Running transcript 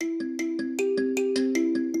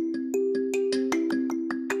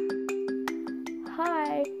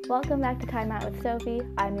Welcome back to Time Out with Sophie.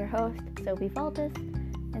 I'm your host, Sophie Faltis,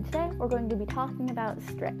 and today we're going to be talking about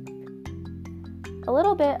strength. A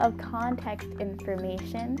little bit of context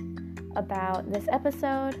information about this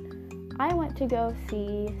episode. I went to go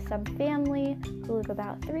see some family who live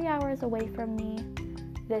about 3 hours away from me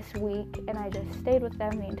this week, and I just stayed with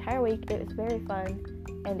them the entire week. It was very fun,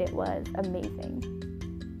 and it was amazing.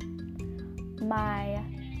 My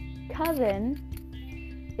cousin,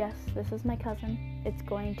 yes, this is my cousin. It's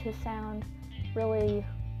going to sound really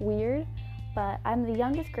weird, but I'm the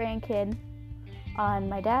youngest grandkid on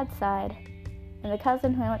my dad's side, and the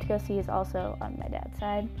cousin who I went to go see is also on my dad's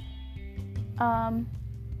side.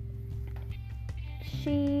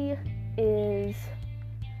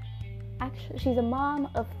 She's a mom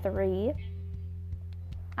of 3.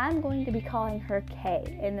 I'm going to be calling her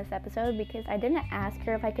Kay in this episode because I didn't ask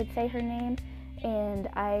her if I could say her name, and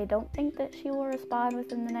I don't think that she will respond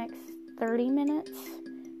within the next 30 minutes,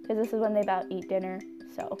 because this is when they about eat dinner,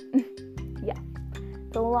 so, yeah,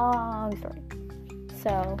 it's a long story.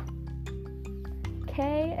 So,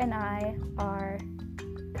 Kay and I are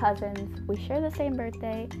cousins. We share the same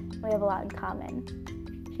birthday. We have a lot in common.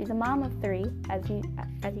 She's a mom of 3, as you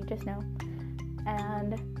just know,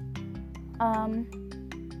 and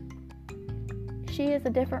she is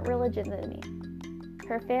a different religion than me.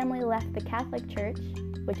 Her family left the Catholic Church,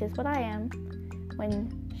 which is what I am,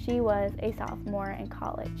 when she was a sophomore in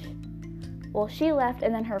college. Well, she left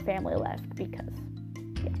and then her family left because,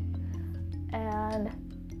 yeah. And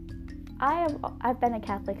I've been a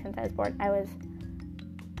Catholic since I was born. I was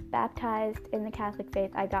baptized in the Catholic faith.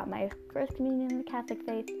 I got my first communion in the Catholic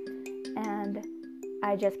faith, and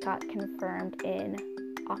I just got confirmed in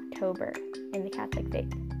October in the Catholic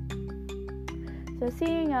faith. So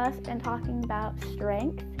seeing us and talking about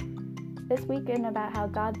strength this weekend, about how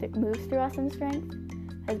God moves through us in strength,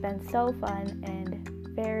 has been so fun and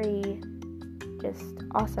very just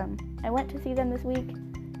awesome. I went to see them this week.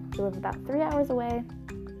 They live about 3 hours away.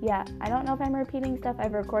 Yeah, I don't know if I'm repeating stuff.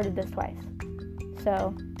 I've recorded this twice.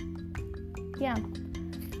 So, yeah.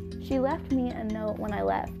 She left me a note when I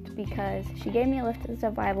left because she gave me a list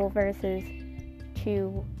of Bible verses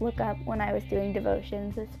to look up when I was doing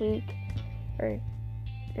devotions this week, or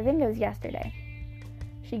I think it was yesterday.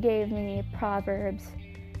 She gave me Proverbs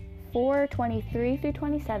 4:23 through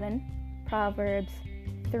 27, Proverbs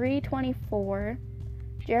 3:24,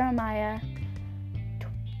 Jeremiah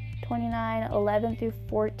 29:11 through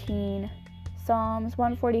 14, Psalms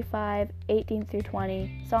 145, 18 through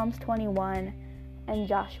 20, Psalms 21, and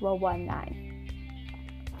Joshua 1:9.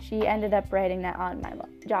 She ended up writing that on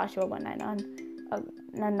Joshua 1:9 on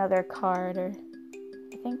another card, or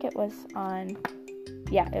I think it was on,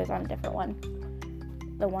 it was on a different one.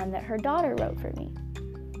 The one that her daughter wrote for me.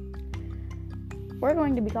 We're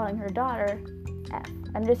going to be calling her daughter F.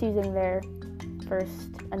 I'm just using their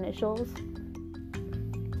first initials.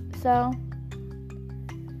 So,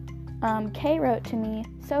 Kay wrote to me,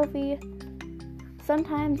 Sophie,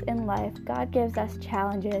 sometimes in life, God gives us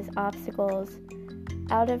challenges, obstacles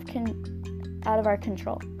out of our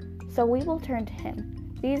control. So we will turn to Him.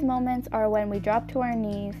 These moments are when we drop to our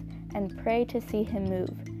knees and pray to see Him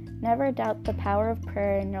move. Never doubt the power of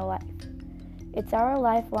prayer in your life. It's our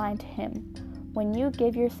lifeline to Him. When you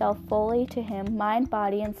give yourself fully to Him, mind,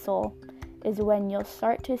 body, and soul, is when you'll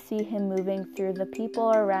start to see Him moving through the people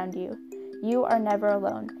around you. You are never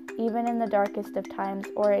alone, even in the darkest of times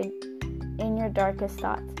or in your darkest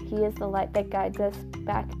thoughts. He is the light that guides us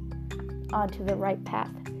back onto the right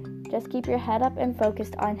path. Just keep your head up and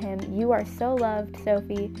focused on Him. You are so loved,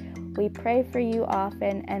 Sophie. We pray for you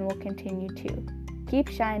often and will continue to. Keep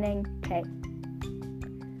shining, Kay.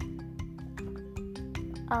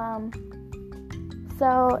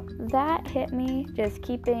 So that hit me, just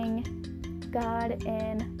keeping God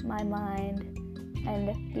in my mind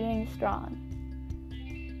and being strong.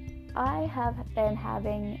 I have been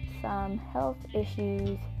having some health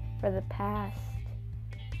issues for the past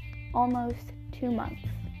almost 2 months,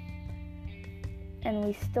 and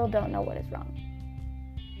we still don't know what is wrong.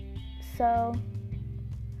 So,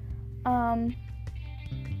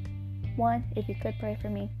 one, if you could pray for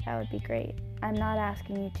me, that would be great. I'm not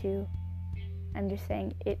asking you to. I'm just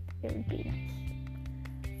saying it would be nice.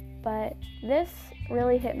 But this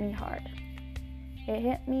really hit me hard. It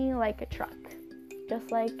hit me like a truck.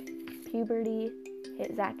 Just like puberty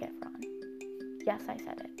hit Zac Efron. Yes, I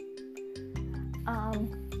said it.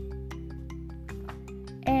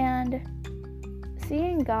 And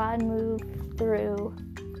seeing God move through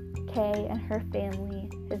Kay and her family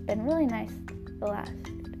has been really nice the last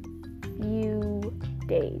few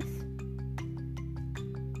days.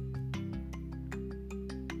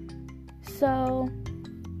 So,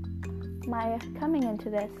 my coming into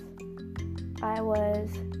this, I was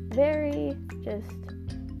very just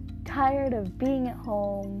tired of being at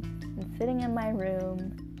home and sitting in my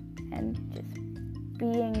room and just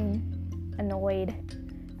being annoyed.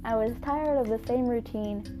 I was tired of the same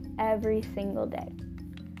routine every single day.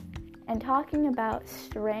 And talking about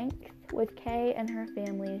strength with Kay and her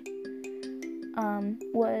family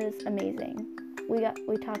was amazing.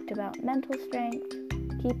 We talked about mental strength,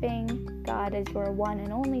 keeping God as your one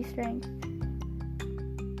and only strength,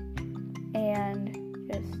 and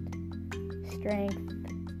just strength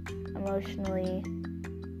emotionally,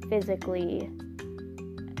 physically,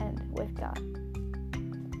 and with God.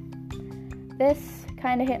 This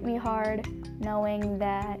kind of hit me hard, knowing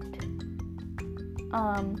that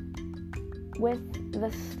with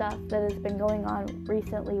the stuff that has been going on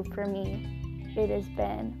recently for me, it has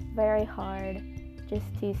been very hard just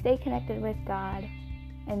to stay connected with God,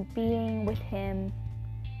 and being with Him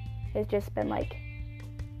has just been like,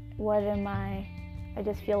 I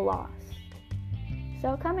just feel lost.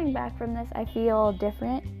 So coming back from this, I feel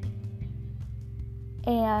different,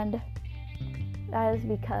 and that is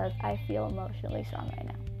because I feel emotionally strong right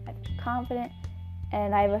now. I feel confident,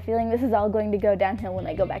 and I have a feeling this is all going to go downhill when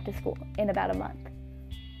I go back to school in about a month.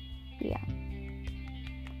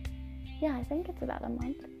 Yeah, I think it's about a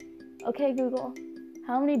month. Okay, Google,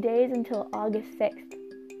 how many days until August 6th?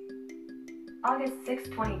 August 6,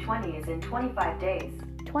 2020 is in 25 days.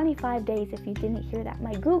 25 days if you didn't hear that.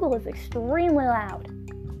 My Google is extremely loud.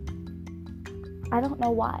 I don't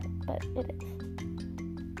know why, but it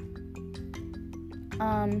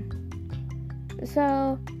is.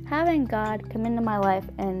 So having God come into my life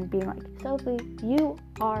and being like, Sophie, you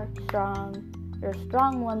are strong. You're a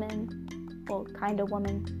strong woman. Well, kind of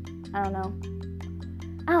woman. I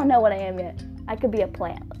don't know what I am yet. I could be a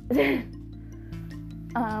plant.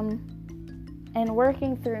 And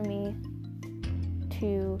working through me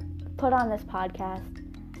to put on this podcast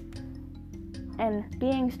and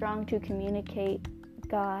being strong to communicate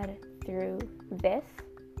God through this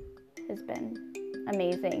has been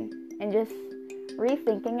amazing. And just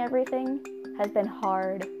rethinking everything has been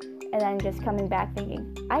hard. And then just coming back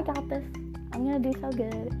thinking, I got this. I'm going to do so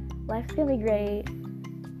good. Life's going to be great.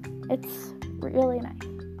 It's really nice.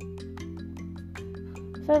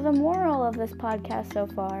 So the moral of this podcast so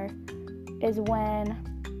far is when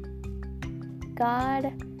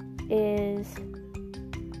God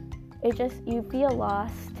you feel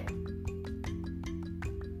lost,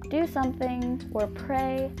 do something or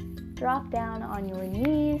pray, drop down on your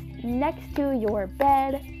knees next to your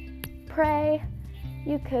bed, pray.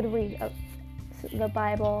 You could read the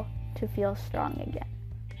Bible to feel strong again.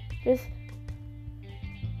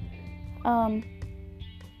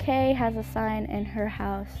 Kay has a sign in her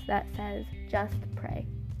house that says, just pray.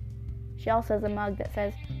 She also has a mug that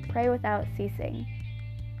says, pray without ceasing.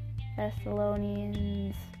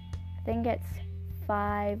 Thessalonians, I think it's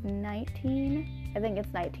 5:19. I think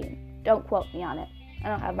it's 19. Don't quote me on it. I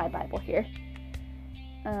don't have my Bible here.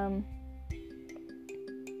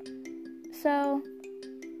 So,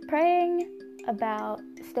 praying about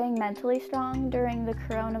staying mentally strong during the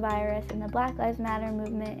coronavirus and the Black Lives Matter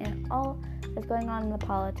movement and all that's going on in the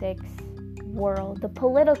politics world, the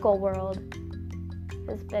political world,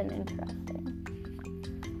 has been interesting.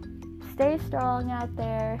 Stay strong out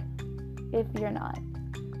there if you're not.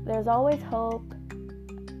 There's always hope.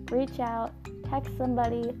 Reach out, text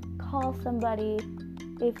somebody, call somebody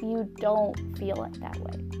if you don't feel it that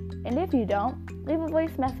way. And if you don't, leave a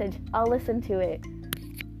voice message. I'll listen to it.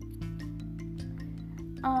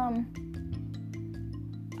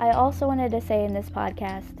 I also wanted to say in this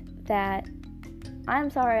podcast that I'm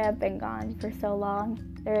sorry I've been gone for so long.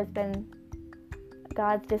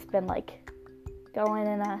 God's just been like going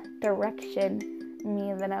in a direction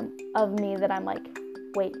of me that I'm like,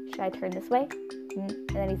 wait, should I turn this way? And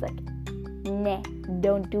then he's like, nah,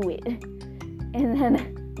 don't do it. And then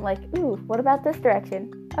I'm like, ooh, what about this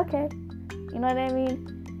direction? Okay. You know what I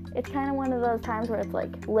mean? It's kind of one of those times where it's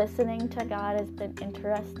like listening to God has been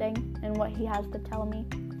interesting and what He has to tell me.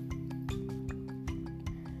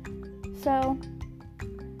 So,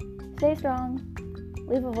 stay strong.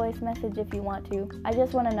 Leave a voice message if you want to. I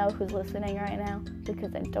just want to know who's listening right now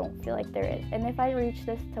because I don't feel like there is. And if I reach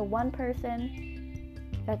this to one person,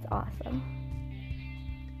 that's awesome.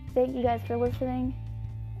 Thank you guys for listening,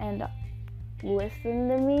 and listen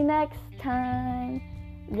to me next time.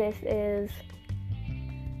 This is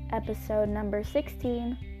episode number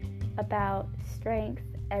 16 about strength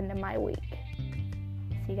and my week.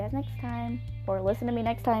 See you guys next time, or listen to me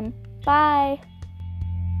next time. Bye!